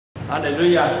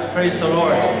Hallelujah. Praise the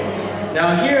Lord.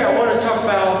 Now here I want to talk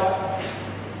about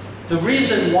the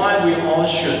reason why we all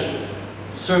should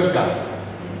serve God.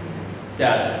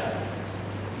 That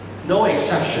no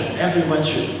exception, everyone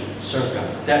should serve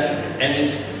God. And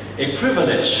it's a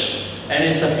privilege and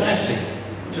it's a blessing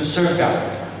to serve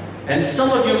God. And some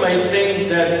of you might think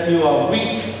that you are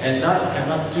weak and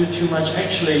cannot do too much.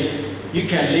 Actually, you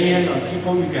can lay hands on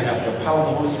people, you can have the power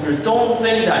of the Holy Spirit. Don't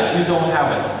think that you don't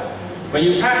have it. When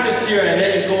you practice here and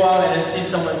then you go out and then see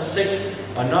someone sick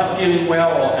or not feeling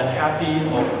well or unhappy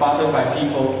or bothered by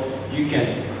people, you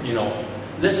can,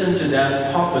 listen to them,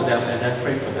 talk with them, and then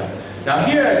pray for them. Now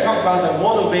here I talk about the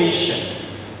motivation,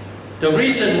 the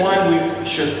reason why we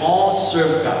should all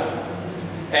serve God.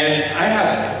 And I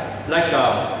have like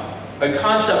a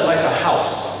concept like a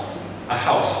house.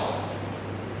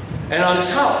 And on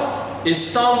top is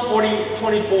Psalm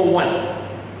 24:1.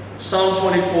 Psalm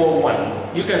 24:1.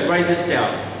 You can write this down.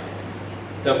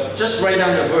 Just write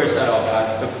down the verse,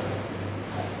 and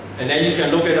then you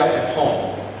can look it up at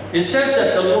home. It says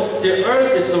that the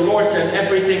earth is the Lord's and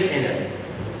everything in it.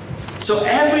 So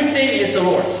everything is the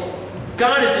Lord's.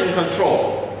 God is in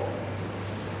control.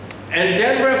 And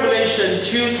then Revelation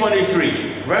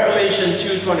 2:23. Revelation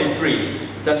 2:23.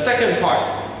 The second part.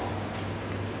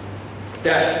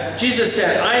 That Jesus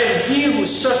said, I am he who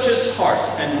searches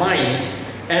hearts and minds,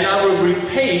 and I will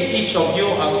repay each of you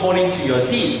according to your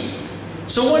deeds.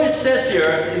 So what it says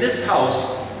here in this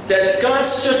house, that God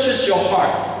searches your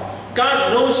heart.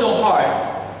 God knows your heart.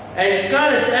 And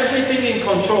God is everything in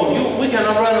control. We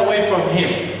cannot run away from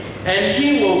Him. And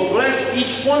He will bless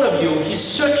each one of you. He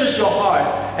searches your heart,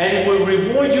 and He will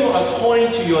reward you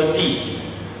according to your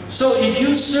deeds. So if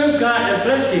you serve God and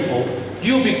bless people,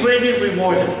 you'll be greatly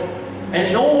rewarded.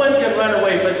 And no one can run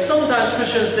away. But sometimes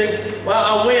Christians think, well,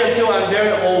 I'll wait until I'm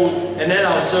very old and then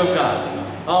I'll serve God.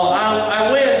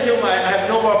 I'll wait until I have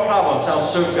no more problems, I'll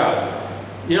serve God.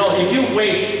 If you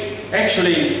wait,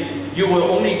 actually, you will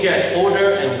only get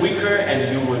older and weaker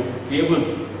and you will be able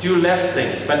to do less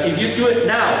things. But if you do it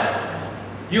now,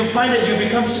 you find that you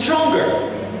become stronger.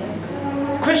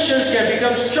 Christians can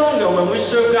become stronger when we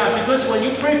serve God, because when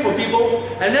you pray for people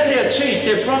and then they are changed,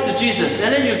 they're brought to Jesus,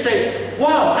 and then you say,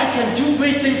 wow, I can do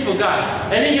great things for God,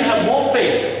 and then you have more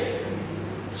faith.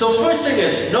 So first thing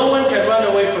is, no one can run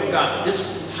away from God. This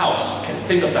house, can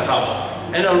think of the house.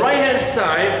 And on the right hand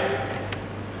side,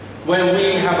 when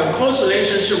we have a close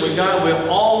relationship with God, we'll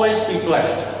always be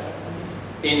blessed.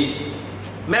 In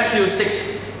Matthew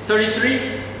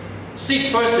 6:33, seek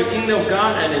first the kingdom of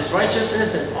God and His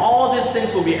righteousness, and all these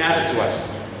things will be added to us.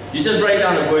 You just write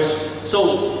down the verse.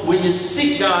 So when you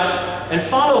seek God and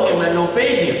follow Him and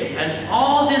obey Him, and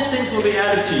all these things will be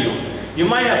added to you. You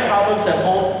might have problems at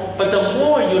home, but the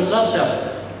more you love them,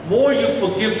 more you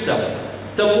forgive them,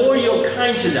 the more you're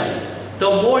kind to them, the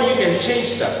more you can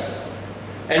change them.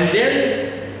 And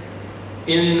then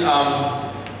in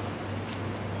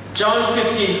John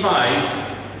 15:5,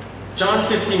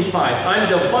 I'm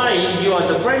the vine, you are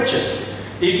the branches.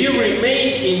 If you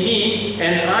remain in me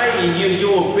and I in you, you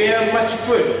will bear much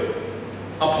fruit.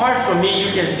 Apart from me,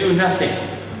 you can do nothing.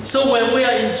 So when we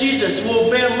are in Jesus, we will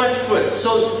bear much fruit.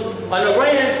 So on the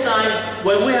right hand side,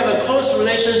 when we have a close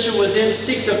relationship with Him,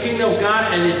 seek the kingdom of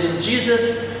God and is in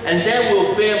Jesus, and then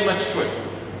we'll bear much fruit.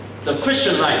 The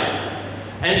Christian life.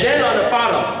 And then on the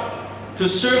bottom, to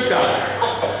serve God.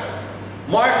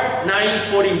 Mark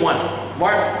 9:41.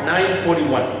 Mark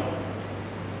 9:41.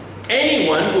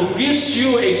 Anyone who gives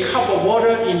you a cup of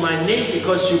water in my name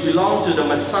because you belong to the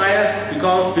Messiah,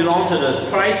 belong to the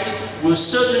Christ, will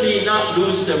certainly not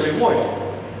lose the reward.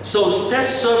 So that's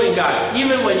serving God.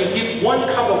 Even when you give one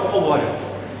cup of cold water,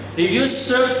 if you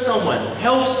serve someone,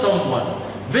 help someone,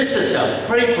 visit them,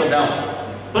 pray for them,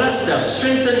 bless them,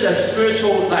 strengthen their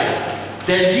spiritual life,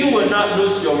 then you will not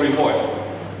lose your reward.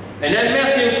 And then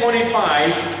Matthew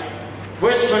 25,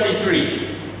 verse 23,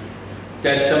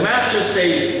 that the master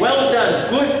say, well done,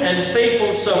 good and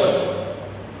faithful servant.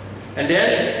 And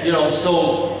then,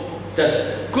 so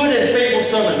the good and faithful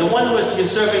servant, the one who has been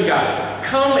serving God,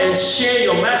 come and share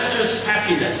your master's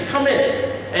happiness. Come in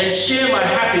and share my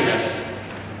happiness.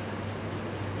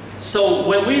 So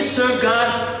when we serve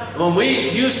God, when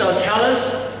we use our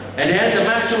talents, and then the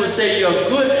master will say, you're a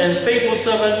good and faithful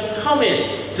servant, come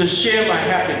in to share my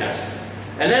happiness.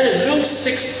 And then in Luke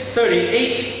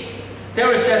 6:38, there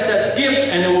it says that give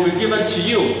and it will be given to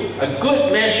you. A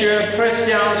good measure, pressed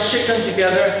down, shaken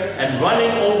together, and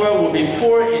running over will be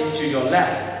poured into your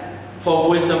lap. For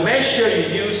with the measure you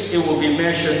use, it will be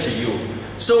measured to you.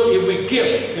 So if we give,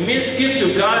 it means give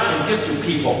to God and give to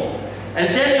people.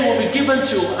 And then it will be given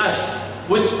to us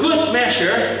with good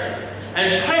measure,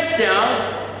 and pressed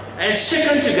down, and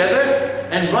shaken together,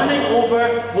 and running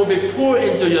over will be poured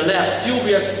into your lap. You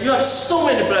have so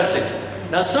many blessings.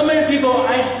 Now, so many people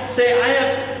say,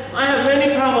 I have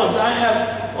many problems. I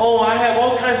have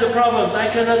all kinds of problems. I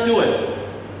cannot do it.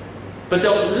 But the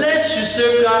less you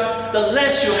serve God, the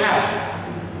less you have.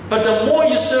 But the more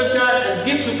you serve God and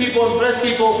give to people and bless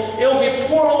people, it will be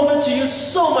poured over to you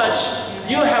so much,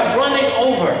 you have running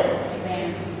over.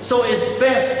 So it's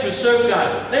best to serve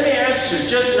God. Let me ask you,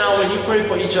 just now when you pray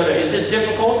for each other, is it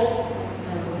difficult?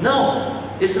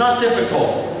 No, it's not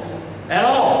difficult at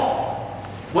all.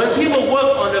 When people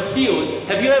work on the field,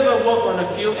 have you ever worked on the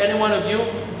field, any one of you?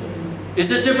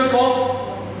 Is it difficult?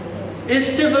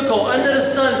 It's difficult. Under the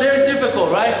sun, very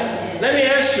difficult, right? Let me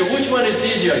ask you, which one is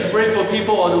easier, to pray for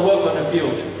people or to work on the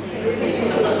field?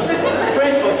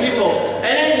 Pray for people.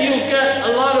 And then you get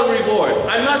a lot of reward.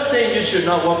 I'm not saying you should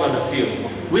not work on the field.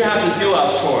 We have to do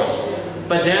our chores.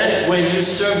 But then when you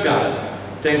serve God,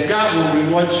 then God will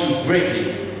reward you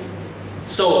greatly.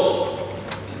 So,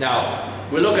 now,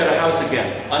 we look at the house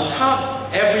again. On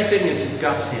top, everything is in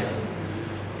God's hand.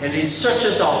 And He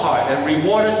searches our heart and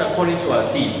rewards us according to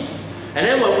our deeds. And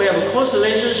then when we have a close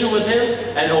relationship with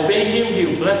Him and obey Him, He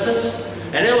will bless us.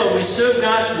 And then when we serve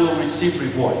God, we'll receive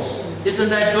rewards. Isn't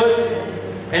that good?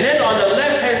 And then on the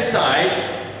left-hand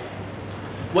side,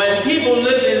 when people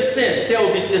live in sin, there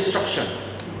will be destruction.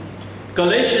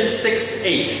 Galatians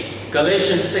 6:8.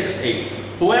 Galatians 6:8.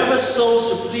 Whoever sows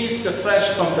to please the flesh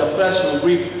from the flesh will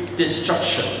reap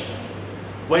destruction.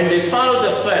 When they follow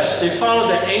the flesh, they follow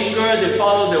the anger, they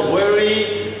follow the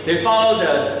worry, they follow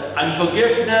the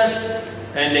unforgiveness,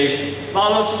 and they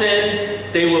follow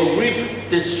sin, they will reap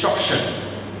destruction.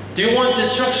 Do you want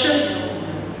destruction?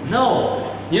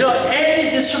 No. You know,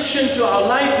 any destruction to our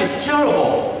life is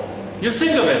terrible. You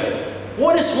think of it.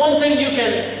 What is one thing you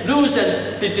can lose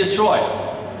and be destroyed?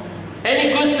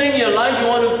 Any good thing in your life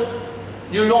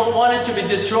you don't want it to be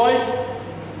destroyed?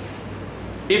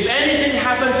 If anything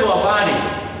happened to our body,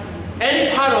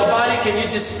 any part of our body can you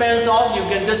dispense off, you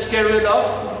can just get rid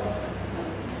of?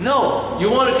 No, you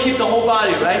want to keep the whole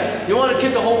body, right? You want to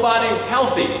keep the whole body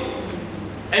healthy.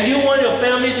 And do you want your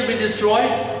family to be destroyed?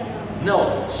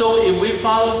 No. So if we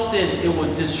follow sin, it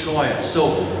will destroy us.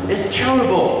 So it's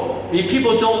terrible if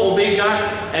people don't obey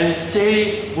God and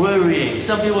stay worrying.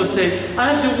 Some people say, I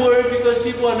have to worry because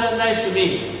people are not nice to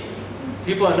me.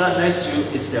 People are not nice to you,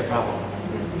 it's their problem.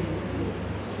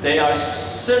 They are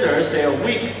sinners, they are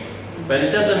weak, but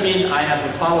it doesn't mean I have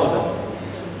to follow them.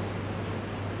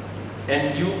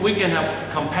 And we can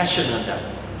have compassion on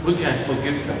them. We can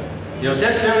forgive them. You know,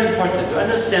 that's very important to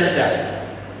understand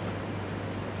that.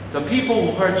 The people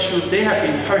who hurt you, they have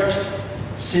been hurt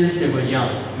since they were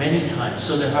young, many times,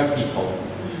 so they hurt people.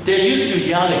 They're used to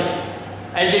yelling,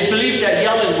 and they believe that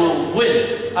yelling will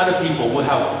win. Other people will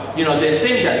have, you know, they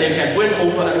think that they can win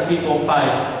over other people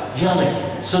by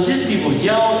yelling. So these people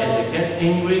yell and they get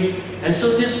angry, and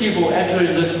so these people actually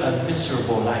live a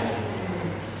miserable life.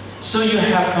 So you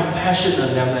have compassion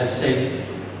on them and say,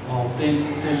 oh, they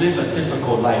live a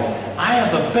difficult life. I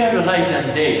have a better life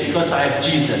than they because I have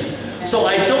Jesus. So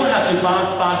I don't have to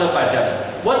bother by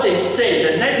them. What they say,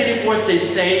 the negative words they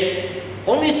say,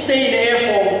 only stay in the air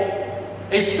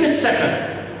for a split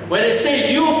second. When they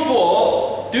say, you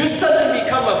fool, do you suddenly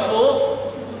become a fool?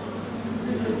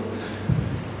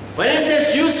 When it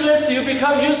says useless, do you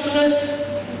become useless?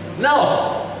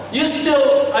 No, you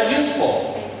still are useful.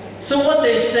 So what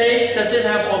they say, does it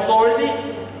have authority?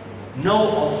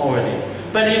 No authority.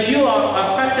 But if you are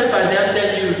affected by them,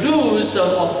 then you lose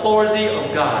the authority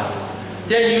of God.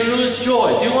 Then you lose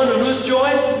joy. Do you want to lose joy?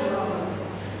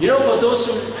 You know, for those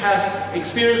who has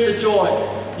experienced the joy,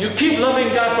 you keep loving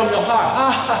God from your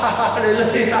heart.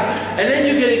 Hallelujah. And then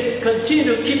you can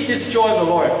continue to keep this joy of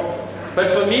the Lord. But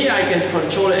for me, I can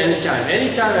control it anytime.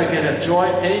 Anytime I can have joy.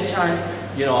 Anytime,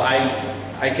 you know,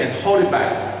 I can hold it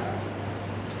back.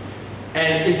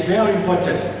 And it's very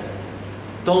important.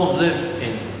 Don't live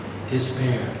in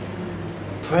despair,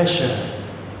 pressure,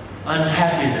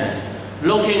 unhappiness,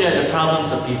 looking at the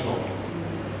problems of people.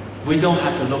 We don't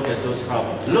have to look at those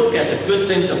problems. Look at the good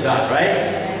things of God, right?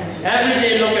 Every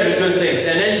day look at the good things,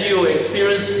 and then you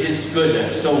experience His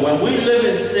goodness. So when we live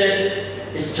in sin,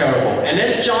 it's terrible. And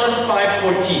then John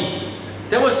 5:14.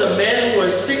 There was a man who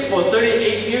was sick for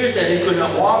 38 years and he could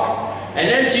not walk. And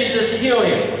then Jesus healed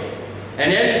him.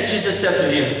 And then Jesus said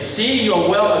to him, see, you are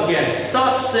well again.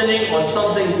 Stop sinning or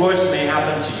something worse may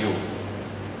happen to you.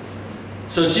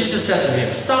 So Jesus said to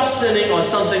him, stop sinning or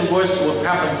something worse will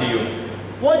happen to you.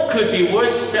 What could be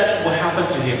worse that will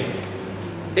happen to him?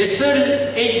 Is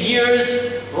 38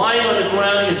 years lying on the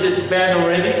ground, is it bad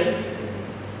already?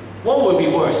 What would be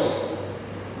worse?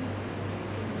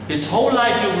 His whole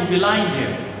life he will be lying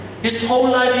there. His whole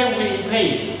life he will be in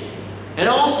pain. And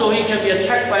also he can be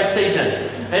attacked by Satan.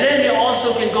 And then he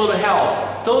also can go to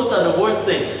hell. Those are the worst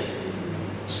things.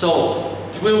 So,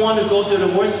 do we want to go to the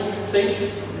worst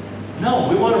things? No,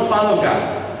 we want to follow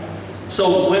God.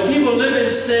 So when people live in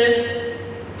sin,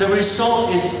 the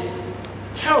result is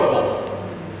terrible.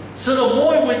 So the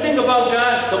more we think about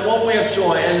God, the more we have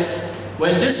joy. And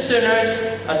when these sinners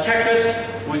attack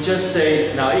us, we just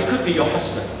say, now it could be your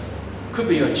husband, it could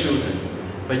be your children.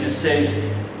 But you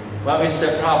say, well, it's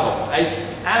their problem. I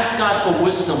ask God for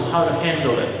wisdom how to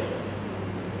handle it.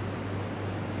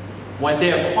 When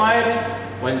they are quiet,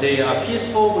 when they are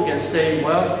peaceful, we can say,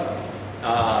 well,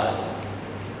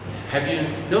 have you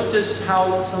noticed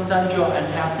how sometimes you are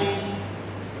unhappy?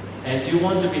 And do you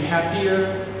want to be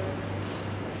happier?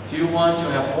 Do you want to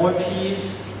have more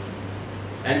peace?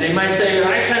 And they might say,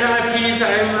 I cannot have peace,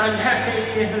 I'm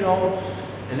unhappy, you know.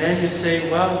 And then you say,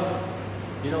 well,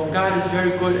 you know, God is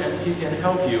very good and He can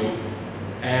help you.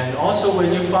 And also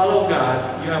when you follow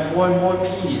God, you have more and more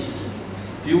peace.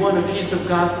 Do you want the peace of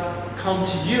God come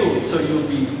to you so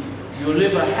you'll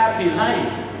live a happy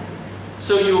life?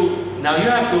 So now you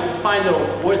have to find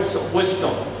the words of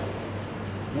wisdom,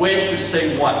 when to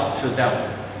say what to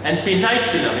them. And be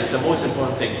nice to them is the most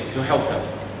important thing, to help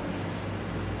them.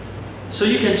 So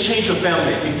you can change your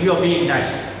family if you are being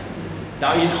nice.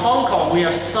 Now in Hong Kong, we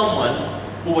have someone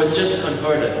who was just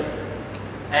converted.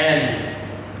 And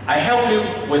I helped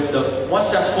him with the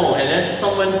WhatsApp phone, and then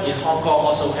someone in Hong Kong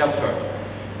also helped her.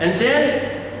 And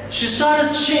then she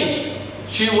started to change.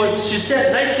 She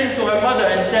said nice things to her mother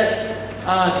and said,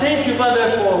 thank you,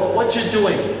 mother, for what you're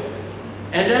doing.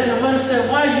 And then the mother said,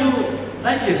 why are you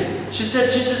like this? She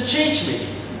said, Jesus changed me.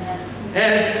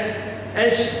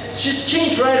 And she's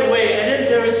changed right away, and then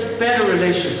there is a better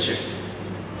relationship.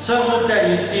 So I hope that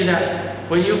you see that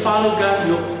when you follow God,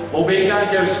 you obey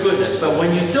God, there's goodness. But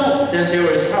when you don't, then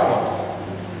there is problems.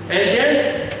 And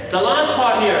then the last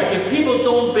part here, if people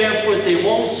don't bear fruit, they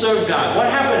won't serve God. What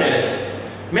happened is,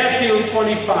 Matthew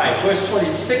 25, verse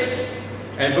 26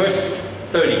 and verse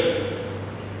 30.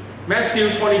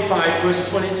 Matthew 25, verse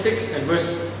 26 and verse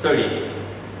 30.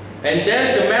 And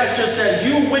then the master said,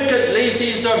 you wicked,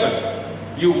 lazy servant,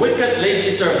 you wicked, lazy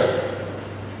servant,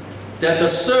 that the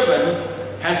servant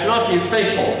has not been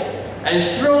faithful, and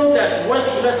throw that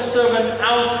worthless servant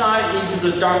outside into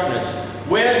the darkness,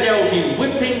 where there will be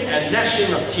whipping and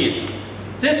gnashing of teeth.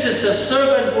 This is the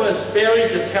servant who has buried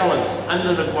the talents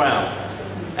under the ground,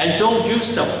 and don't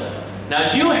use them.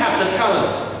 Now you have the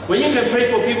talents. When you can pray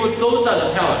for people, those are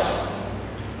the talents.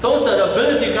 Those are the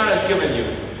ability God has given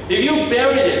you. If you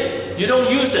buried it, you don't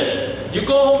use it. You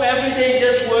go home every day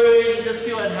just worry, you just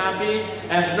feel unhappy,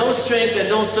 have no strength and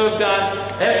don't serve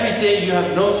God. Every day you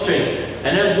have no strength.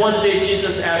 And then one day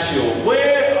Jesus asks you,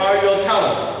 where are your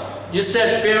talents? You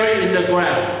said buried in the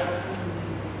ground.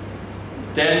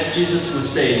 Then Jesus will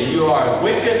say, you are a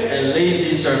wicked and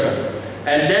lazy servant.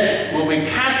 And then will be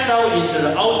cast out into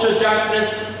the outer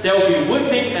darkness. There will be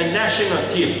whipping and gnashing of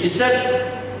teeth. Is that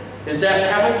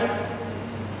heaven?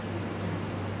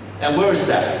 And where is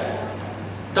that?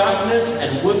 Darkness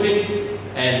and whipping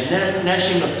and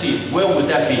gnashing of teeth. Where would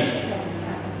that be?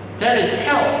 That is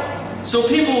hell. So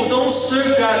people who don't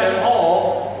serve God at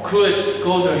all could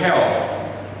go to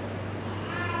hell.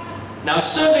 Now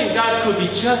serving God could be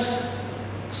just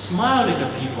smiling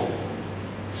at people,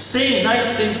 saying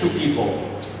nice things to people,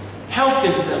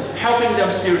 helping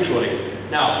them spiritually.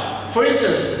 Now, for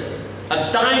instance,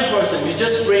 a dying person, you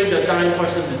just bring the dying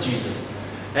person to Jesus.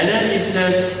 And then he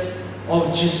says, oh,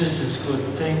 Jesus is good,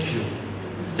 thank you.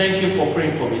 Thank you for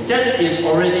praying for me. That is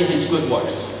already his good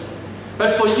works.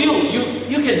 But for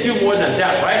you can do more than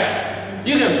that, right?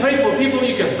 You can pray for people,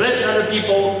 you can bless other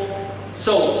people.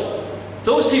 So,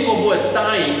 those people who are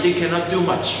dying, they cannot do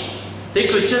much. They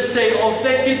could just say, oh,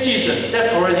 thank you, Jesus.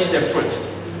 That's already their fruit.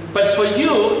 But for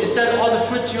you, is that all the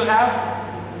fruit you have?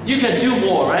 You can do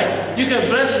more, right? You can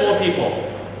bless more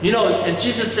people. You know, and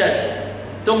Jesus said,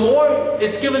 the more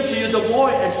is given to you, the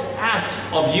more is asked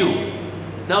of you.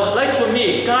 Now, like for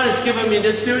me, God has given me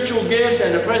the spiritual gifts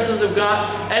and the presence of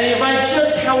God. And if I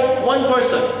just help one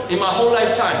person in my whole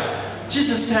lifetime,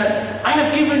 Jesus said, I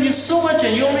have given you so much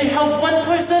and you only help one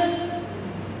person?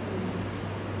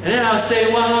 And then I'll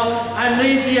say, well, I'm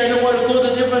lazy, I don't want to go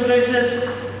to different places.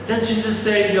 Then Jesus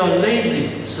said, you're a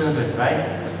lazy servant,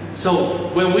 right? So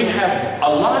when we have a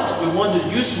lot, we want to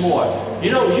use more.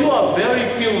 You know, you are very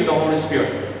filled with the Holy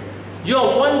Spirit. You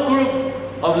are one group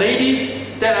of ladies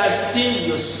that I've seen,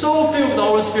 you're so filled with the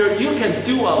Holy Spirit, you can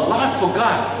do a lot for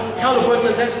God. Tell the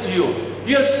person next to you,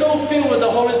 you're so filled with the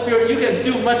Holy Spirit, you can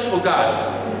do much for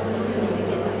God.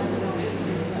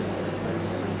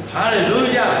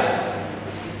 Hallelujah.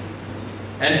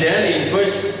 And then in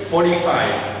verse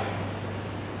 45,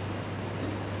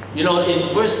 you know,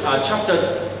 in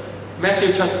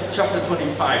Matthew chapter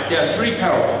 25, there are 3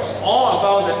 parables, all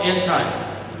about the end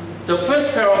time. The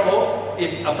first parable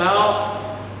is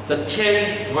about the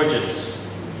 10 virgins.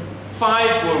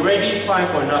 5 were ready,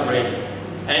 5 were not ready.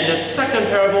 And the second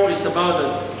parable is about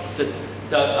the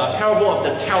parable of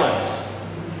the talents.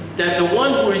 That the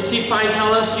one who received 5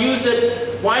 talents, use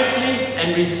it wisely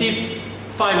and receive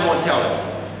 5 more talents.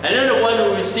 And then the one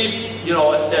who received, you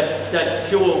know,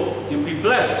 that you'll be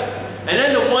blessed. And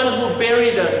then the one who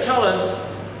buried the talents,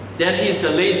 then he's a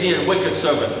lazy and wicked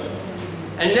servant.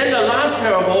 And then the last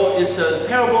parable is the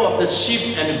parable of the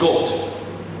sheep and the goat.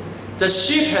 The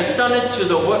sheep has done it to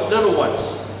the little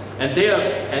ones. And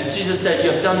Jesus said,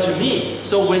 you have done to me.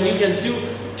 So when you can do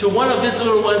to one of these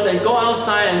little ones and go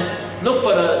outside and look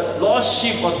for the lost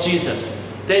sheep of Jesus,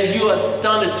 then you have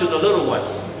done it to the little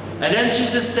ones. And then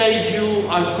Jesus said, you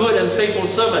are good and faithful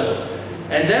servant.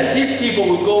 And then these people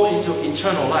will go into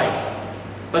eternal life.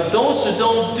 But those who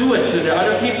don't do it to the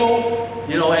other people,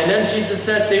 you know, and then Jesus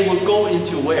said they will go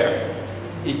into where?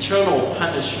 Eternal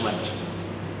punishment.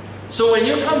 So when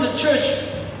you come to church,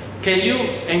 can you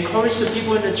encourage the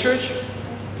people in the church?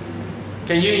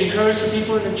 Can you encourage the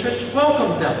people in the church?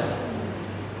 Welcome them.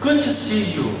 Good to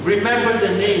see you. Remember the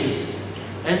names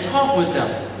and talk with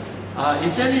them.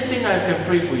 Is there anything I can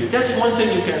pray for you? That's one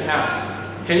thing you can ask.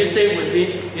 Can you say it with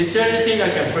me? Is there anything I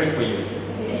can pray for you?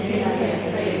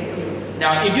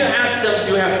 Now, if you ask them,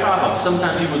 do you have problems?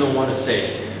 Sometimes people don't want to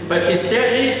say. But is there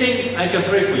anything I can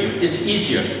pray for you? It's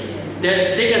easier.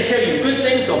 Then they can tell you good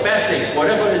things or bad things,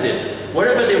 whatever it is,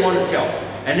 whatever they want to tell.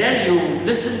 And then you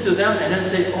listen to them and then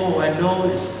say, oh, I know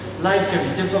life can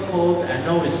be difficult. I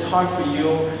know it's hard for you.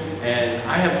 And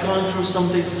I have gone through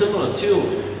something similar too.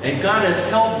 And God has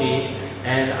helped me.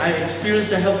 And I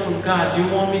experienced the help from God. Do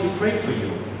you want me to pray for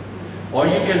you? Or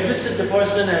you can visit the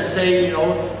person and say, you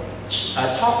know,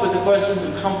 talk with the person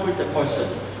to comfort the person,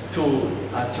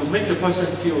 to make the person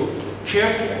feel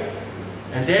careful.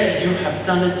 And then you have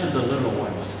done it to the little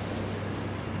ones.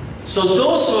 So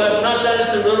those who have not done it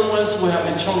to little ones will have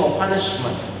eternal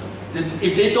punishment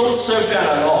if they don't serve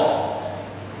God at all.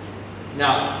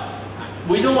 Now,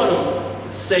 we don't want to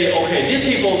say, okay, these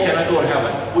people cannot go to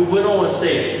heaven. We don't want to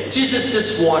say it. Jesus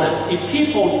just warned us. If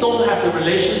people don't have the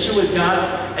relationship with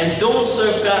God and don't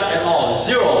serve God at all,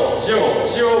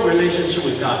 zero relationship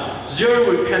with God,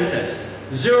 0 repentance,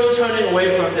 0 turning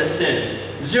away from their sins,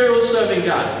 0 serving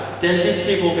God, then these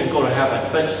people can go to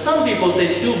heaven. But some people,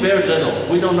 they do very little.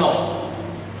 We don't know.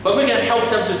 But we can help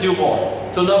them to do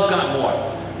more, to love God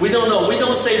more. We don't know. We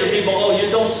don't say to people, oh,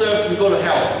 you don't serve, you go to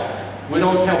hell. We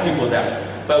don't tell people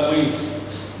that. But we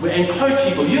encourage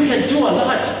people, you can do a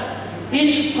lot.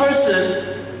 Each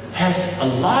person has a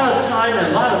lot of time and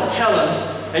a lot of talents,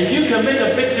 and you can make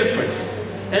a big difference.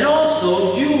 And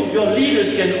also, your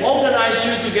leaders can organize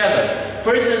you together.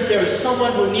 For instance, there is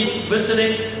someone who needs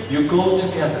visiting, you go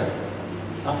together,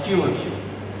 a few of you.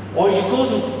 Or you go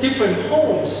to different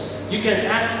homes, you can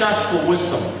ask God for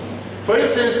wisdom. For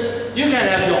instance, you can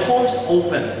have your homes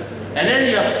open, and then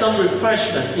you have some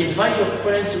refreshment. Invite your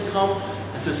friends to come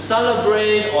to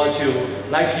celebrate, or to,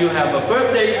 like you have a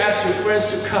birthday, ask your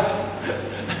friends to come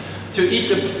to eat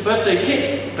the birthday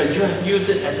cake, but you use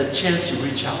it as a chance to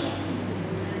reach out.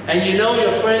 And you know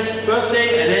your friend's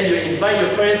birthday, and then you invite your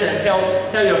friends and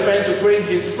tell your friend to bring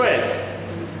his friends.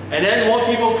 And then more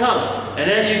people come, and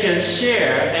then you can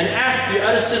share and ask the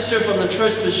other sister from the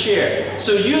church to share.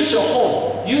 So use your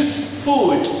home, use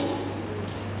food,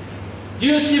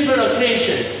 use different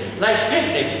occasions, like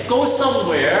picnic, go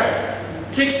somewhere,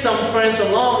 take some friends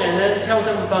along and then tell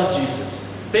them about Jesus.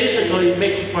 Basically,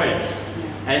 make friends.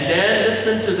 And then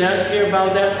listen to them, care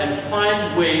about them, and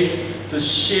find ways to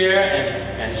share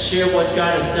and share what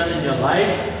God has done in your life.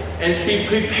 And be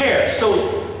prepared.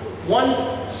 So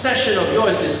one session of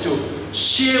yours is to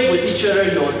share with each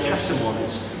other your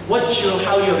testimonies.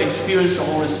 How you have experienced the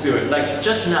Holy Spirit. Like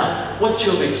just now, what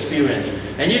you have experienced.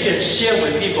 And you can share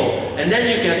with people. And then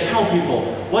you can tell people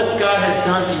what God has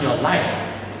done in your life.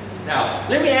 Now,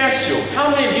 let me ask you,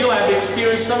 how many of you have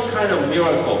experienced some kind of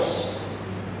miracles?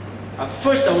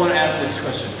 First, I want to ask this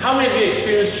question. How many of you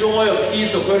experienced joy or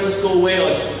peace or burdens go away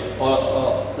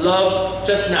or love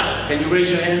just now? Can you raise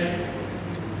your hand?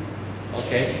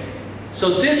 Okay.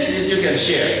 So this you can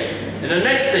share. And the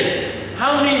next thing,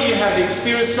 how many of you have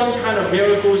experienced some kind of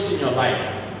miracles in your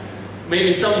life?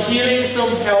 Maybe some healing,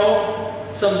 some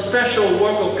help, some special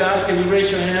work of God. Can you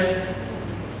raise your hand?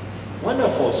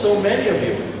 Wonderful. So many of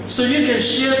you. So you can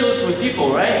share those with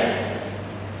people, right?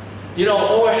 You know,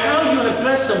 or how you have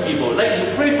blessed some people. Like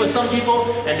you pray for some people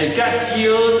and they got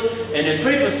healed, and they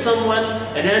pray for someone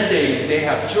and then they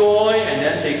have joy and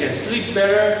then they can sleep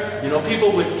better. You know,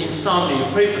 people with insomnia,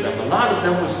 you pray for them. A lot of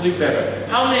them will sleep better.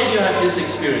 How many of you have this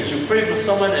experience? You pray for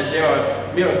someone and there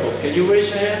are miracles. Can you raise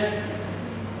your hand?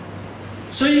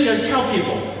 So you can tell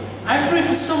people, I pray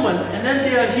for someone and then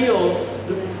they are healed.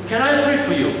 Can I pray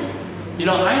for you? You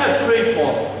know, I have prayed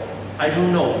for, I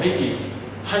don't know, maybe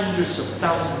hundreds of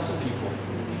thousands of people.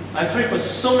 I pray for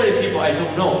so many people I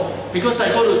don't know because I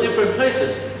go to different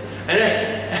places. And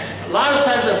then, a lot of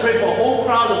times I pray for a whole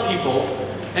crowd of people.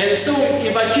 And so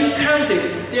if I keep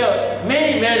counting, there are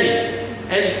many, many.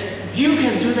 And you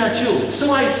can do that too.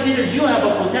 So I see that you have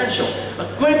a potential,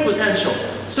 a great potential.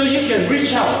 So you can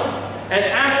reach out and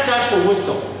ask God for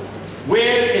wisdom.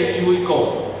 Where can we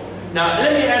go? Now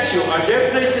let me ask you, are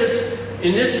there places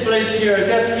in this place here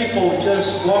that people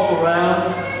just walk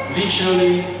around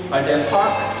leisurely? Are there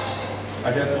parks?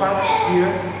 Are there parks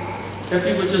here that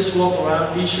people just walk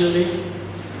around leisurely?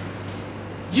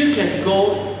 You can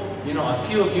go, you know, a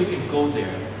few of you can go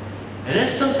there. And then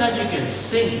sometimes you can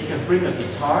sing, you can bring a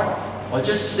guitar or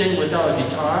just sing without a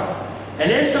guitar. And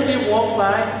then somebody walk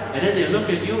by and then they look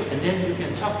at you and then you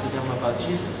can talk to them about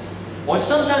Jesus. Or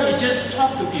sometimes you just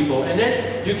talk to people and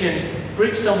then you can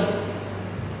bring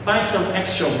buy some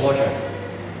extra water,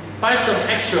 buy some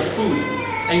extra food,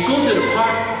 and go to the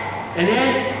park and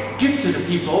then give to the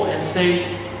people and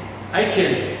say, I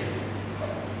can,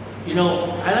 you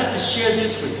know, I like to share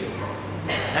this with you.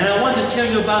 And I want to tell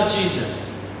you about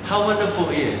Jesus, how wonderful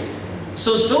He is.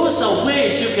 So those are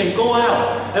ways you can go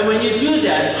out. And when you do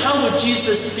that, how would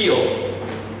Jesus feel?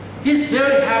 He's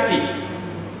very happy.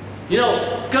 You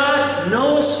know, God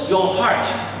knows your heart.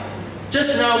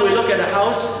 Just now we look at the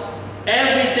house.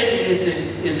 Everything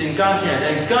is in God's hand,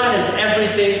 and God has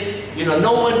everything. You know,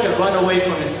 no one can run away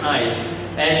from His eyes.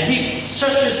 And He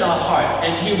searches our heart,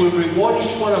 and He will reward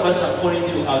each one of us according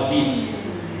to our deeds.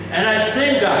 And I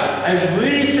thank God. I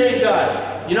really thank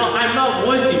God. You know, I'm not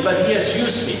worthy, but He has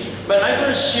used me. But I'm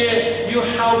going to share you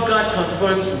how God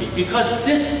confirms me, because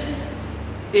this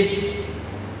is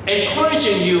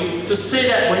encouraging you to say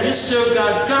that when you serve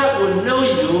God, God will know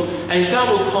you and God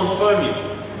will confirm you.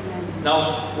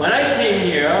 Now, when I came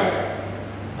here,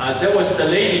 there was the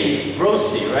lady,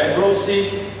 Rosie, right?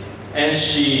 Rosie, and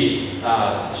she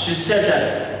said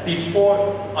that before,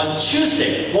 on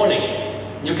Tuesday morning,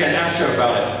 you can ask her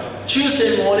about it.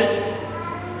 Tuesday morning,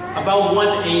 about 1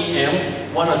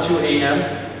 a.m., 1 or 2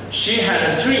 a.m., she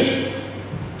had a dream.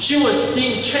 She was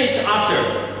being chased after,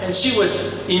 and she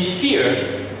was in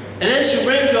fear. And then she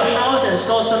ran to a house and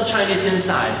saw some Chinese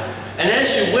inside. And then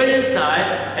she went inside,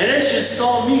 and then she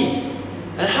saw me.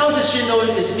 And how did she know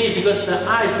it's me? Because the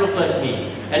eyes look like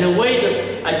me. And the way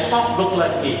that I talk looked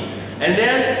like me. And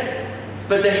then,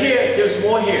 but the hair, there's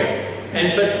more hair.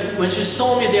 But when she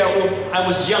saw me there, I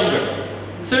was younger.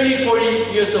 30, 40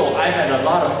 years old, I had a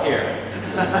lot of hair.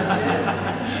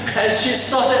 And she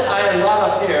saw that I had a lot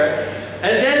of hair.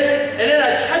 And then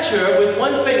I touched her with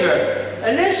one finger.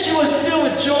 And then she was filled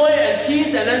with joy and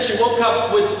peace, and then she woke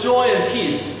up with joy and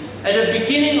peace. At the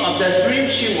beginning of that dream,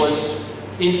 she was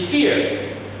in fear.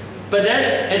 But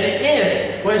then at the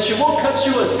end, when she woke up,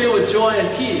 she was filled with joy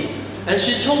and peace. And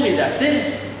she told me that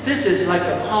this is like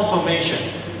a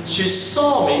confirmation. She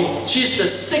saw me. She's the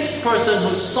 6th person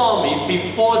who saw me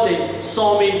before they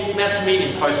met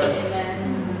me in person.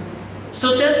 Amen.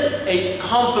 So that's a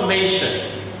confirmation.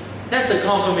 That's a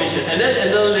confirmation. And then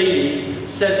another lady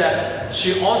said that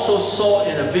she also saw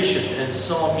in a vision and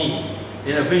saw me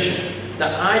in a vision. The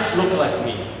eyes look like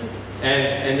me.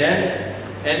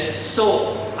 And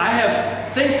so I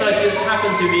have things like this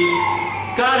happen to me.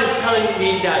 God is telling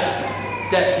me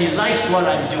that He likes what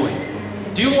I'm doing.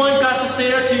 Do you want God to say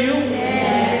that to you?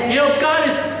 Yeah. You know, God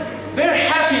is very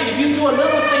happy if you do a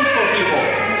little thing for people.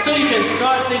 So you can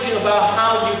start thinking about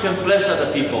how you can bless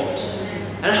other people.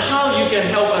 And how you can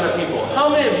help other people. How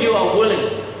many of you are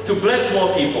willing to bless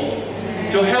more people?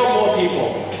 To help more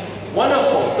people?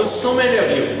 Wonderful. There's so many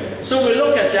of you. So we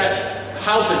look at that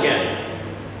house again.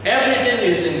 Everything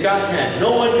is in God's hand.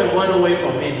 No one can run away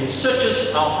from Him. He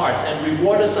searches our hearts and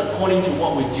rewards us according to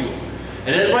what we do.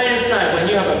 And then right inside, when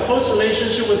you have a close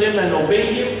relationship with Him and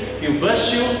obey Him, He'll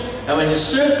bless you. And when you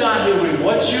serve God, He'll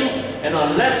reward you. And on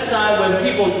the left side, when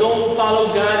people don't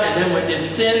follow God, and then when they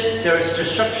sin, there is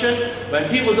destruction. When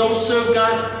people don't serve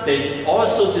God, they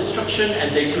also destruction,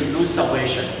 and they could lose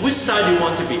salvation. Which side do you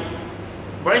want to be?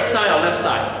 Right side or left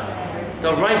side?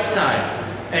 The right side.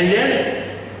 And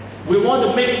then we want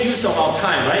to make use of our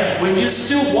time, right? When you're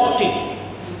still walking,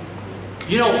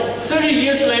 you know, 30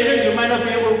 years later, you might not be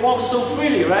able to walk so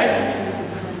freely, right?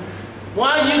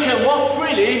 While you can walk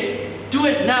freely, do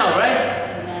it now, right?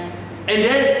 Amen. And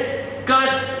then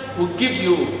God will give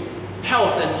you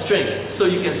health and strength so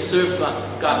you can serve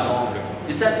God longer.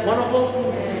 Is that wonderful?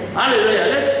 Amen. Hallelujah.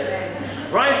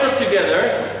 Let's rise up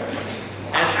together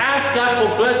and ask God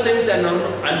for blessings and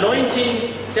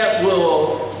anointing that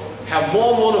will have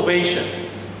more motivation.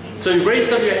 So you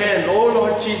raise up your hand, oh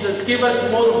Lord Jesus, give us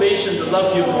motivation to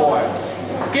love you more.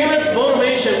 Give us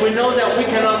motivation. We know that we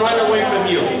cannot run away from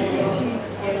you.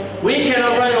 We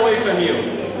cannot run away from you.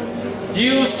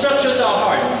 You search us our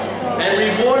hearts and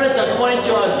reward us according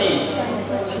to our deeds.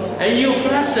 And you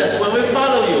bless us when we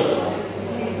follow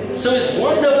you. So it's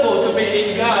wonderful to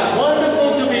be in God.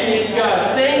 Wonderful to be in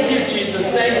God. Thank you, Jesus.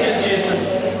 Thank you, Jesus.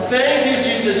 Thank you,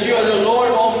 Jesus. You are the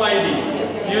Lord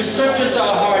Almighty. You search us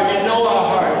our heart. You know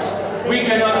our hearts. We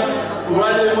cannot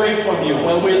run away from you.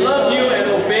 When we love you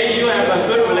and obey you, have a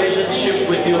good relationship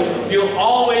with you, you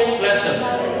always bless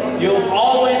us. You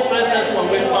always bless us when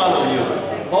we follow you.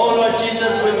 Oh Lord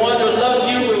Jesus, we want to love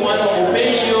you, we want to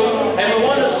obey you, and we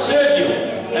want to serve you.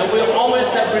 And we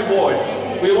always have rewards.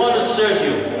 We want to serve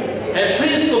you. And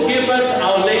please forgive us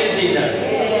our laziness.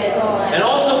 And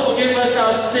also forgive us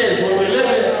our sins. When we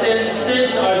live in sin,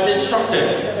 sins are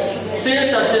destructive.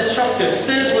 Sins are destructive.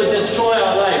 Sins will destroy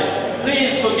our life.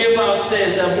 Please forgive our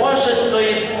sins and wash us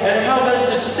clean and help us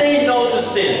to say no to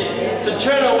sins, to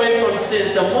turn away from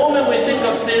sins. The moment we think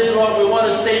of sins, Lord, we want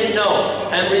to say no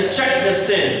and reject the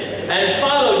sins and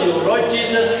follow you. Lord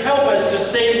Jesus, help us to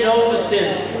say no to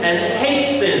sins and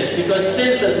hate sins because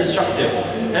sins are destructive.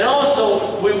 And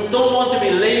also, we don't want to be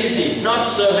lazy, not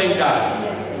serving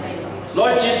God.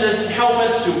 Lord Jesus, help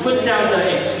us to put down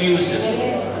the excuses.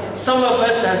 Some of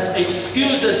us have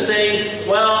excuses saying,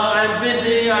 well, I'm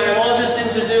busy, I have all these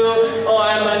things to do, oh,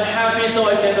 I'm unhappy, so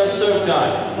I cannot serve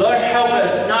God. Lord, help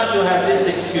us not to have these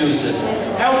excuses.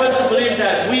 Help us to believe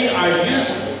that we are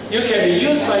used, you can be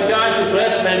used by God to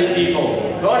bless many people.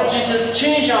 Lord Jesus,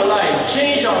 change our life,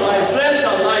 bless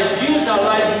our life, use our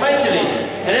life mightily,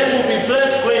 and then we'll be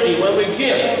blessed greatly. When we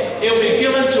give, it will be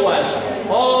given to us.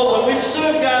 Oh, when we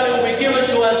serve God, it will be given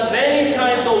to us many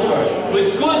times over,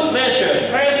 with good measure,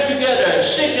 pressed together,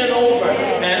 shaken over,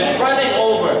 and running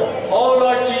over. Oh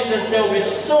Lord Jesus, there will be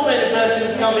so many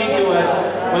blessings coming to us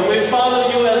when we follow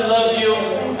you and love you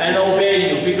and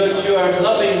obey you, because you are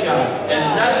loving God,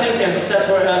 and nothing can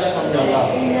separate us from your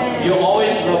love. You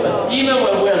always love us. Even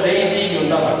when we're lazy, you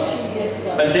love us.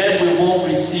 But then we won't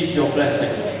receive your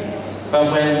blessings.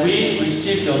 But when we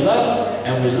receive your love,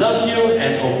 and we love you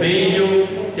and obey you,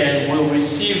 then we'll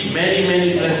receive many,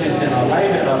 many blessings in our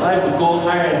life, and our life will go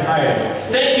higher and higher.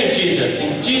 Thank you, Jesus.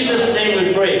 In Jesus' name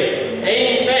we pray.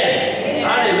 Amen.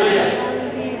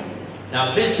 Hallelujah.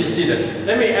 Now, please be seated.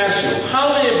 Let me ask you, how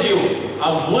many of you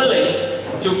are willing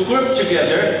to group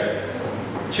together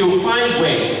to find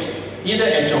ways, either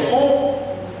at your home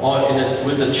or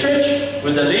with the church,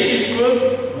 with the ladies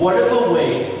group, whatever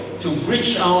way, to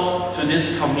reach out to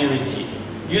this community?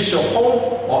 Use your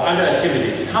home or other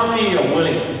activities. How many are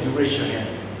willing to raise your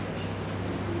hand?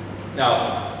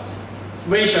 Now,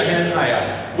 raise your hand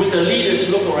higher. Would the leaders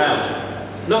look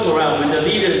around? Look around with the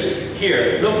leaders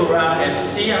here. Look around and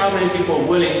see how many people are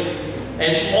willing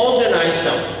and organize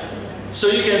them. So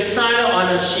you can sign up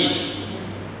on a sheet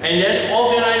and then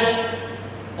organize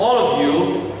all of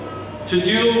you to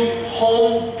do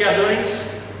home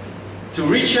gatherings, to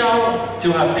reach out,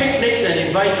 to have picnics and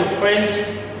invite your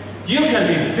friends. You can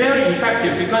be very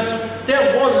effective because there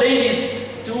are more ladies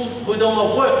who don't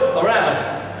have work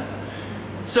around.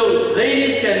 So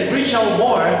ladies can reach out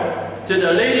more to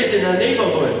the ladies in the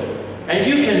neighborhood, and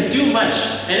you can do much.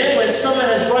 And then when someone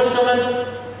has brought someone,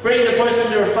 bring the person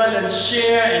to the front and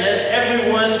share, and then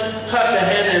everyone clap their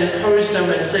hand and encourage them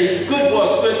and say, good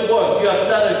work, you have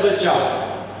done a good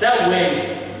job. That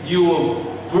way you will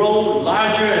grow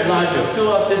larger and larger,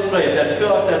 fill up this place and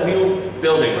fill up that new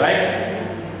building, right?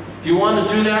 Do you want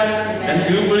to do that? Amen. And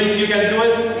do you believe you can do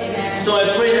it? Amen. So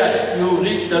I pray that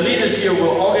the leaders here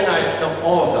will organize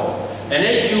all of them. And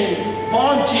then you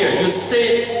volunteer, you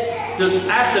say,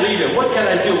 ask the leader, what can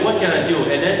I do, what can I do?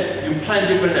 And then you plan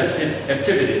different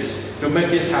activities to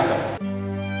make this happen.